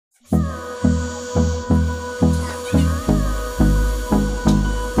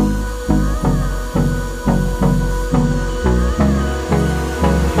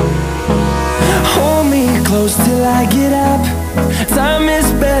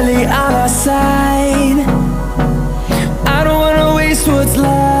inside. I don't wanna waste what's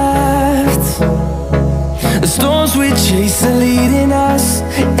left. The storms we chase are leading us,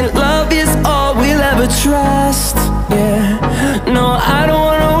 and love is all we'll ever trust. Yeah, no, I don't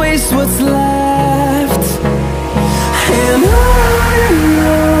wanna waste what's left. And on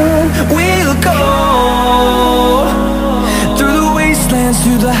we'll go, through the wastelands,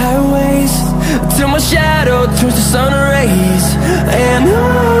 through the highways, till my shadow turns to sun rays. And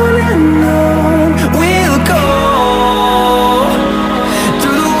on we'll go,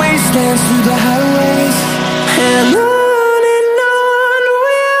 through the wastelands, through the highways, and on.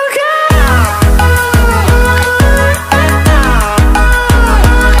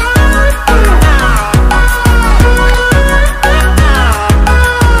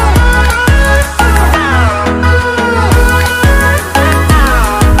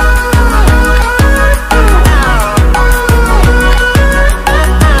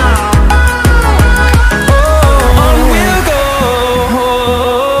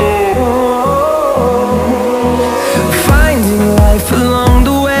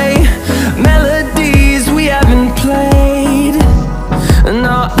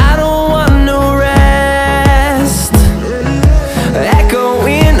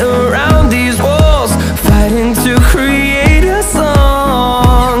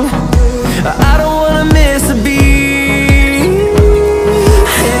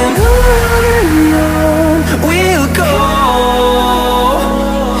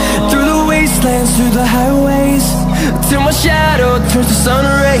 Through the highways, till my shadow turns to sun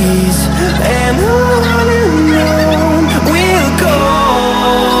rays. And on we'll go,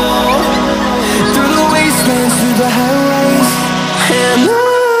 through the wastelands, through the highways, and on.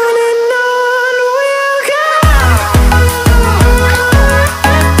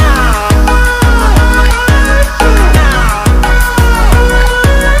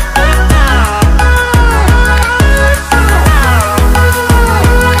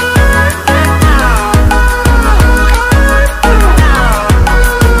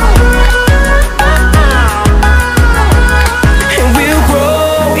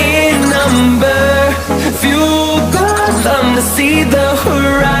 See the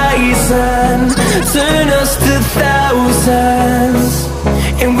horizon, turn us to thousands,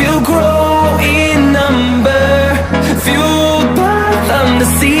 and we'll grow in number, fueled by them to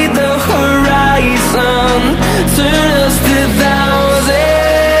see the